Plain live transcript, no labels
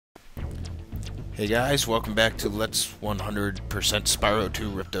Hey guys, welcome back to Let's 100% Spyro 2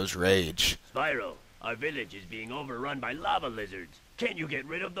 Ripto's Rage. Spyro, our village is being overrun by lava lizards. Can't you get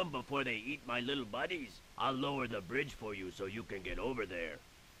rid of them before they eat my little buddies? I'll lower the bridge for you so you can get over there.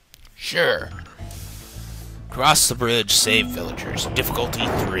 Sure. Cross the bridge, save villagers. Difficulty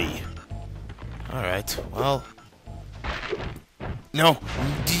 3. Alright, well... No!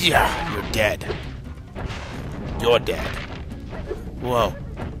 Yeah, you're dead. You're dead. Whoa.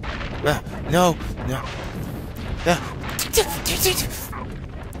 No! No!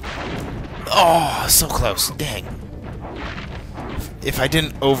 Oh, so close. Dang. If I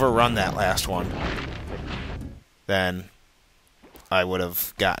didn't overrun that last one, then I would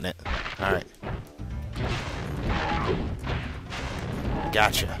have gotten it. Alright.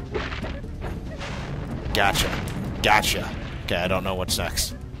 Gotcha. Gotcha. Gotcha. Okay, I don't know what's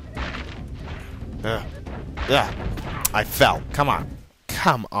next. I fell. Come on.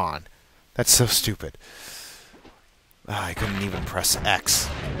 Come on. That's so stupid. I couldn't even press X.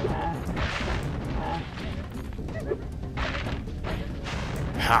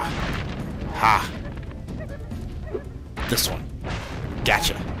 Ha. Ha. This one.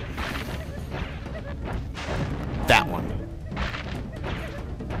 Gotcha. That one.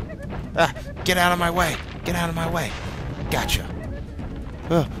 Get out of my way. Get out of my way. Gotcha.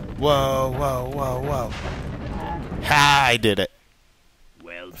 Whoa, whoa, whoa, whoa. Ha, I did it.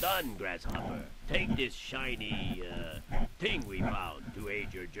 Well done, Grasshopper. Take this shiny, thing we found to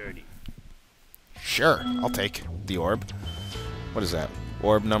aid your journey. Sure, I'll take the orb. What is that?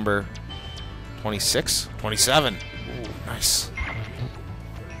 Orb number 26? 27. Ooh, nice.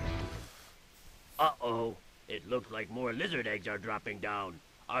 Uh-oh. It looks like more lizard eggs are dropping down.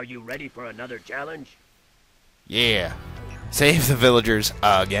 Are you ready for another challenge? Yeah. Save the villagers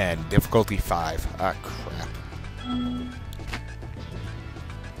again. Difficulty 5. Ah, crap.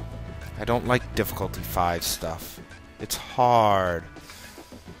 I don't like difficulty 5 stuff. It's hard.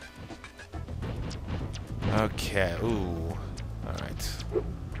 Okay. Ooh. Alright.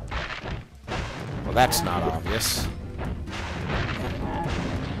 Well, that's not obvious.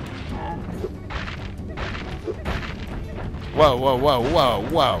 Whoa, whoa, whoa, whoa,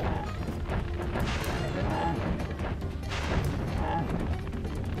 whoa.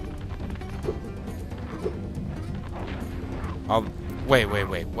 I'll... Wait.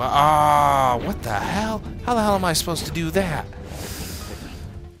 Well, what the hell? How the hell am I supposed to do that?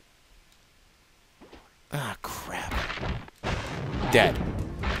 Ah, crap. Dead.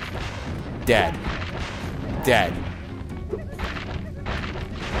 Dead. Dead.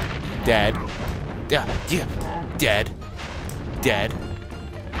 Dead. Yeah. Dead. Dead.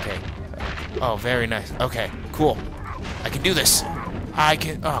 Okay. Oh, very nice. Okay, cool. I can do this. I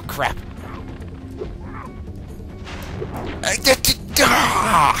can... Oh, crap.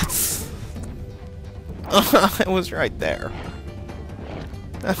 I was right there.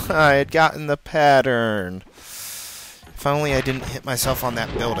 I had gotten the pattern. If only I didn't hit myself on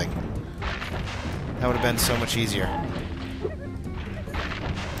that building. That would have been so much easier.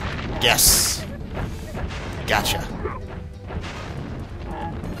 Yes! Gotcha.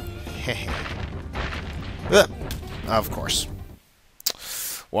 Of course.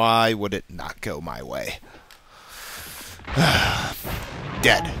 Why would it not go my way?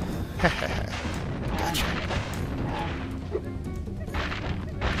 Dead. Gotcha.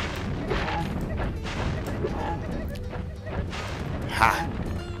 Ha.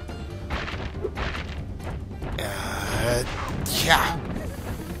 Yeah.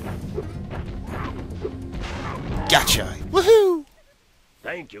 Gotcha. Woohoo!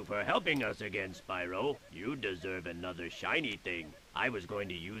 Thank you for helping us again, Spyro. You deserve another shiny thing. I was going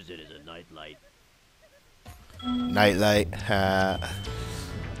to use it as a nightlight. Nightlight.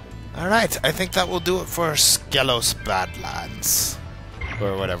 Alright, I think that will do it for Skelos Badlands.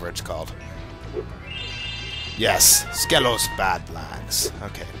 Or whatever it's called. Yes, Skelos Badlands.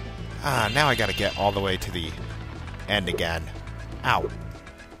 Okay. Now I gotta get all the way to the end again. Ow.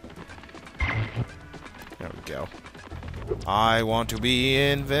 There we go. I want to be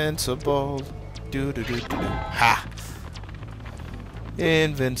invincible. Do-do-do-do-do. Ha!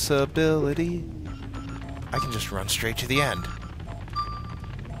 Invincibility. I can just run straight to the end.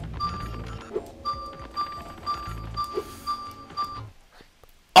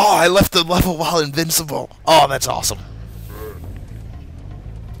 Oh, I left the level while invincible. Oh, that's awesome.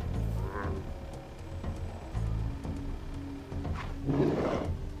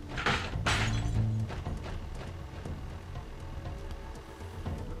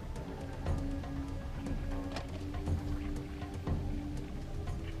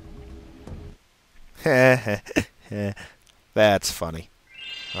 That's funny.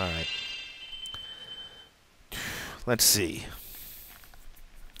 Alright. Let's see.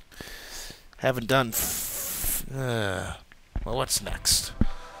 Haven't done... well, what's next?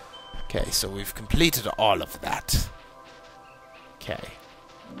 Okay, so we've completed all of that. Okay.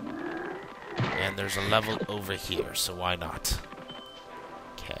 And there's a level over here, so why not?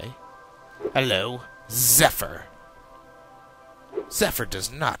 Okay. Hello, Zephyr. Zephyr does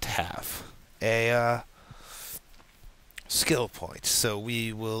not have a skill point, so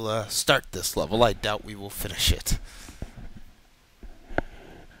we will start this level. I doubt we will finish it.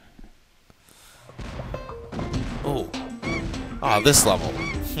 Oh. Ah, this level.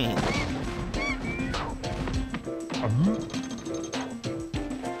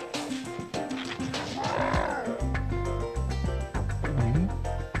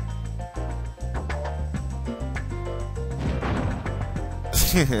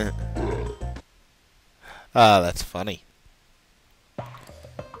 Ah, that's funny.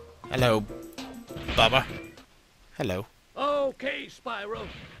 Hello, Bubba. Hello. Okay, Spyro.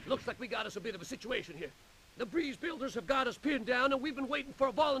 Looks like we got us a bit of a situation here. The Breeze Builders have got us pinned down, and we've been waiting for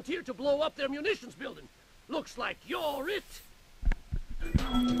a volunteer to blow up their munitions building. Looks like you're it.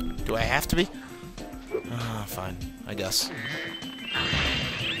 Do I have to be? Ah, fine. I guess.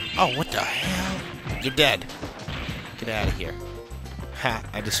 Oh, what the hell? You're dead. Get out of here. Ha!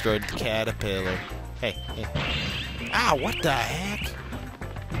 I destroyed the caterpillar. Hey, hey. Ah, what the heck?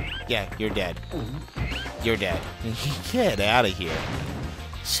 Yeah, you're dead. You're dead. Get out of here.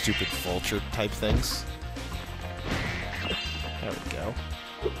 Stupid vulture type things. There we go.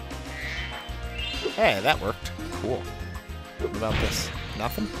 Hey, that worked. Cool. What about this?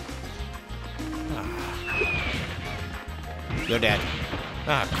 Nothing? Ah. You're dead.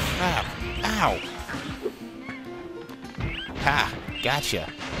 Ah, crap. Ow! Ha! Gotcha.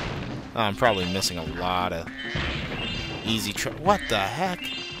 Oh, I'm probably missing a lot of easy What the heck?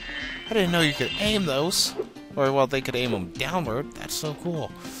 I didn't know you could aim those. Or, well, they could aim them downward. That's so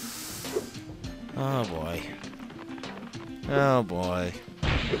cool. Oh, boy. Oh, boy.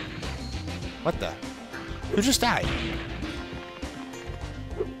 What the? Who just died?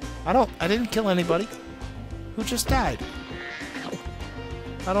 I didn't kill anybody. Who just died?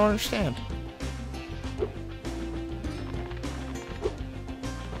 I don't understand.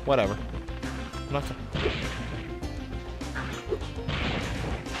 Whatever. I'm not gonna...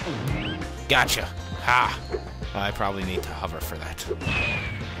 Gotcha. Ha! I probably need to hover for that.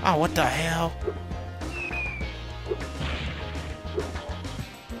 Oh, what the hell?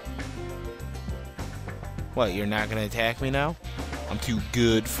 What, you're not gonna attack me now? I'm too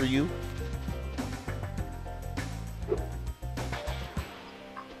good for you?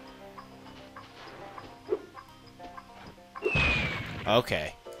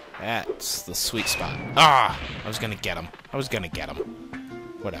 Okay. That's the sweet spot. Ah! I was gonna get him.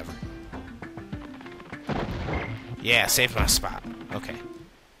 Whatever. Yeah, saved my spot. Okay.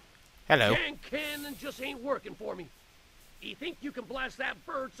 Hello. Cannon just ain't working for me. Do you think you can blast that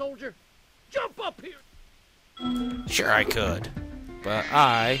bird, soldier? Jump up here! Sure I could. But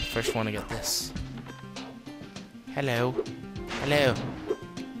I first want to get this. Hello. Hello.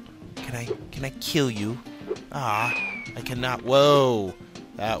 Can I kill you? Ah, I cannot. Whoa.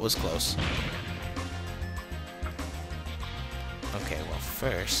 That was close. Okay, well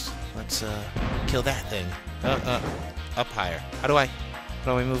first, let's kill that thing. Up higher. How do I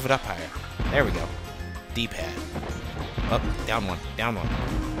move it up higher? There we go. D-pad. Up, down one, down one.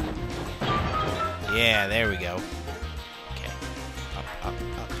 Yeah, there we go. Okay. Up.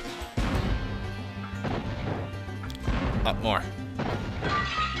 Up more.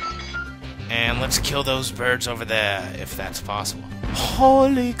 And let's kill those birds over there, if that's possible.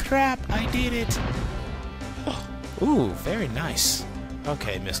 Holy crap, I did it! Ooh, very nice.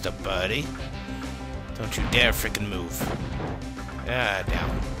 Okay, Mr. Birdie. Don't you dare frickin' move. Ah,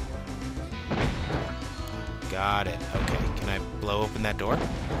 down. Got it. Okay, can I blow open that door?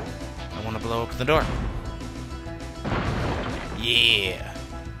 I want to blow open the door. Yeah!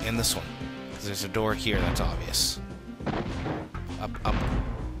 And this one. Because there's a door here that's obvious. Up.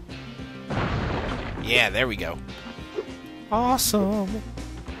 Yeah, there we go. Awesome!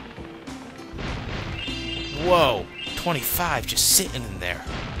 Whoa! 25 just sitting in there.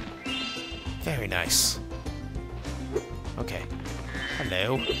 Very nice. Okay.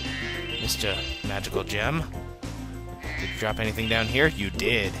 Hello, Mr. Magical Gem. Did you drop anything down here? You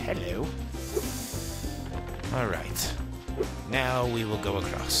did. Hello. Alright. Now we will go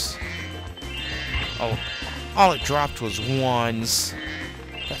across. Oh, all it dropped was ones.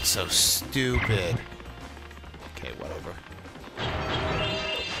 That's so stupid. Okay, whatever.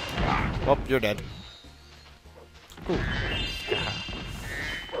 Oh, you're dead. Ooh.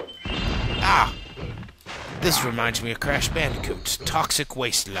 Ah! This reminds me of Crash Bandicoot's toxic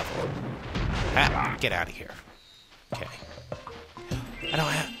waste level. Ah, get out of here. Okay. I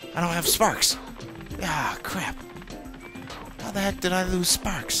don't have sparks. Ah, crap. How the heck did I lose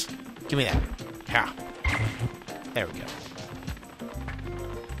sparks? Give me that. Ha. There we go.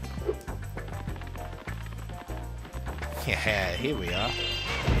 Yeah, here we are.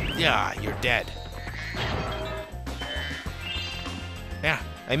 Yeah, you're dead. Yeah,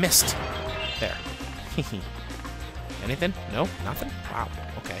 I missed. There. Anything? No? Nothing? Wow.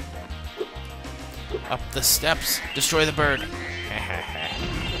 Okay. Up the steps. Destroy the bird.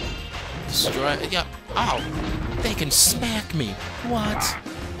 Destroy... Yeah. Ow! They can smack me. What?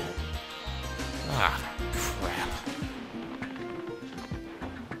 Ah, crap.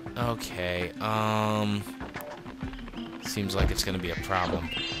 Okay, seems like it's gonna be a problem.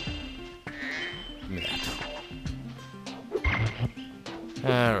 Give me that.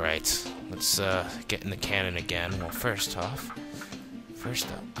 Alright. Let's, get in the cannon again. Well, first up,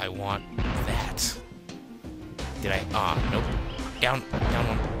 I want that. Did I... Ah, nope. Down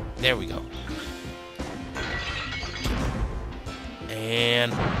one. There we go.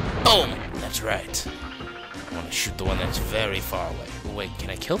 And... boom! That's right. I want to shoot the one that's very far away. Oh, wait, can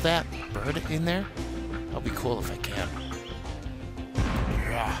I kill that bird in there? That'll be cool if I can.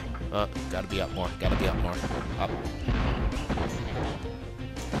 Gotta be up more. Up.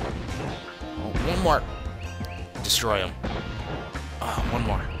 Oh, one more. Destroy him. One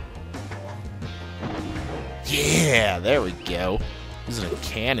more. Yeah, there we go. Using a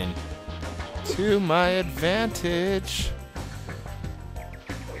cannon. To my advantage.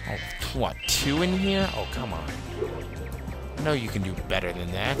 Oh, what, 2 in here? Oh, come on. I know you can do better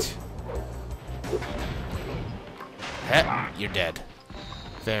than that. Heh, you're dead.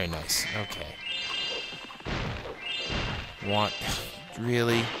 Very nice. Okay.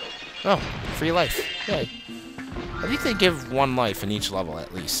 Really? Oh, free life. Yay. I think they give 1 life in each level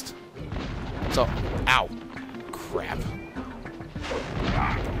at least. So, ow. Crap.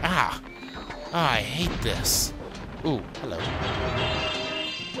 Ah. Ah, I hate this. Ooh, hello.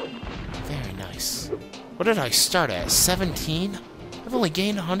 Very nice. What did I start at? 17? I've only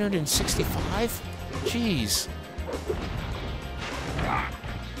gained 165? Jeez.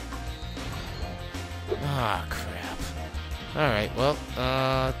 Ah, crap. Alright, well,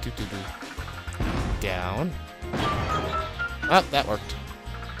 down. Oh, that worked.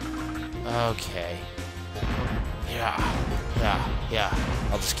 Okay. Yeah.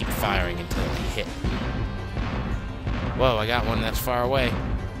 I'll just keep firing until I hit. Whoa, I got one that's far away.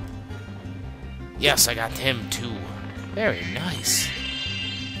 Yes, I got him too. Very nice.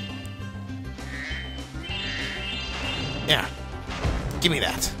 Yeah. Give me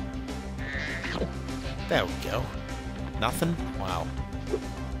that. There we go. Nothing? Wow.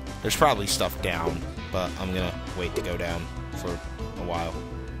 There's probably stuff down, but I'm gonna wait to go down for a while.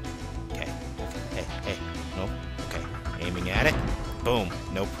 Okay. Hey. Nope. Okay. Aiming at it. Boom.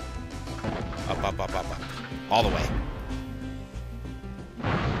 Nope. Up. All the way.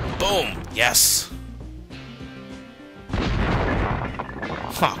 Boom! Yes!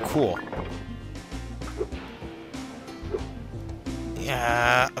 Huh, cool.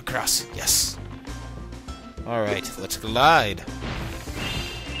 Yeah, across. Yes. Alright, let's glide.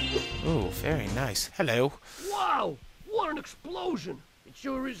 Ooh, very nice. Hello. Wow! What an explosion! It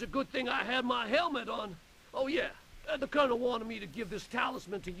sure is a good thing I had my helmet on. Oh yeah, the Colonel wanted me to give this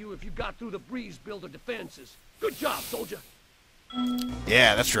talisman to you if you got through the breeze builder defenses. Good job, soldier.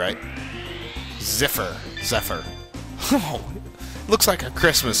 Yeah, that's right. Zephyr. Oh, looks like a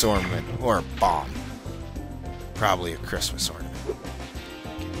Christmas ornament or a bomb. Probably a Christmas ornament.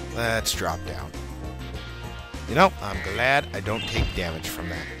 Let's drop down. You know, I'm glad I don't take damage from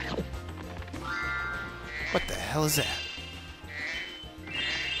that. What the hell is that?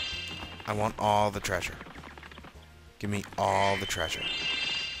 I want all the treasure. Give me all the treasure.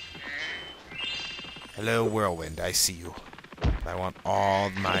 Hello, Whirlwind, I see you. But I want all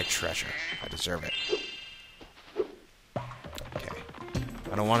my treasure. I deserve it. Okay.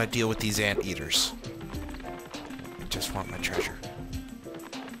 I don't want to deal with these anteaters. I just want my treasure.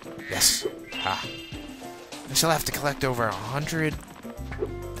 Yes. Ha. I still have to collect over 100.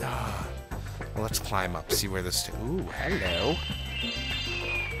 Well, let's climb up. See where this. Ooh, hello.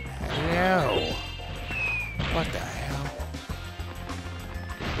 Hello. What the hell?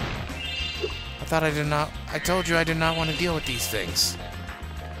 I told you I did not want to deal with these things.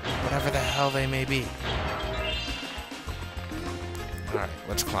 Whatever the hell they may be. Alright,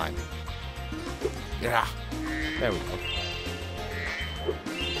 let's climb. Yeah. There we go.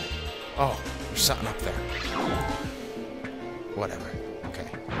 Oh, there's something up there. Whatever. Okay.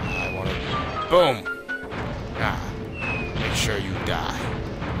 I want to... Boom! sure you die.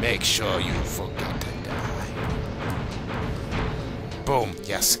 Make sure you forget to die. Boom.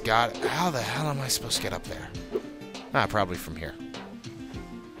 Yes, got it. How the hell am I supposed to get up there? Ah, probably from here.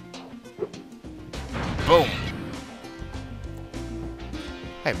 Boom.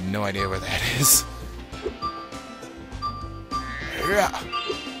 I have no idea where that is.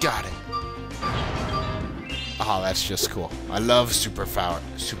 Got it. Oh, that's just cool. I love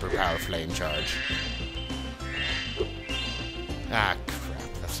superpower flame charge. Ah,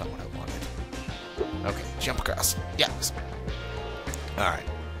 crap. That's not what I wanted. Okay, jump across. Yes. Alright.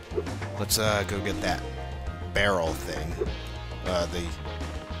 Let's go get that barrel thing.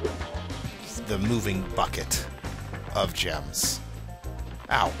 The moving bucket of gems.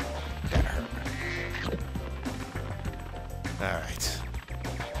 Ow. That hurt. Alright.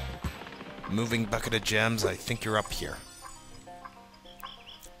 Moving bucket of gems, I think you're up here.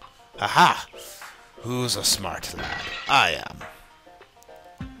 Aha! Who's a smart lad? I am.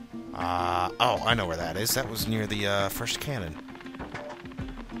 Oh, I know where that is. That was near the first cannon.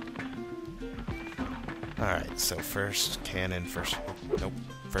 Alright, so first cannon, nope.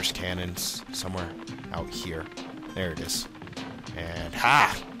 First cannon's somewhere out here. There it is. And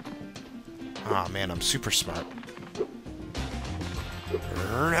ha! Oh man, I'm super smart.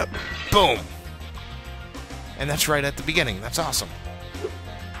 Boom! And that's right at the beginning. That's awesome.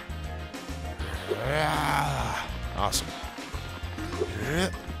 Awesome.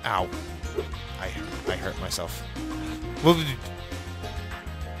 Ow. I hurt myself.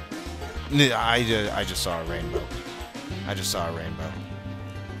 I just saw a rainbow. I just saw a rainbow.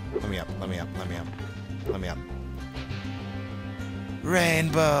 Let me up, let me up, let me up. Let me up.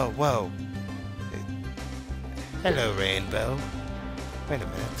 Rainbow! Whoa. Hello, rainbow. Wait a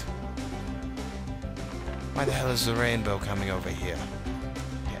minute. Why the hell is the rainbow coming over here?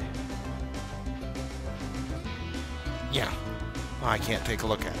 Okay. Yeah. Oh, I can't take a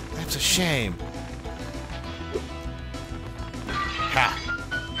look at it. That's a shame. Ha!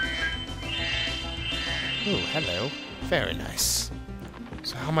 Ooh, hello. Very nice.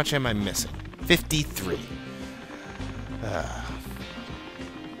 So how much am I missing? 53.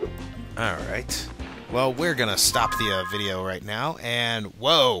 Alright. Well, we're gonna stop the video right now, and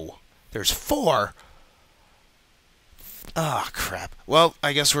whoa! There's 4! Ah, crap. Well,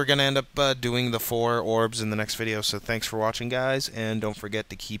 I guess we're gonna end up doing the 4 orbs in the next video, so thanks for watching, guys, and don't forget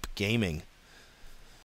to keep gaming.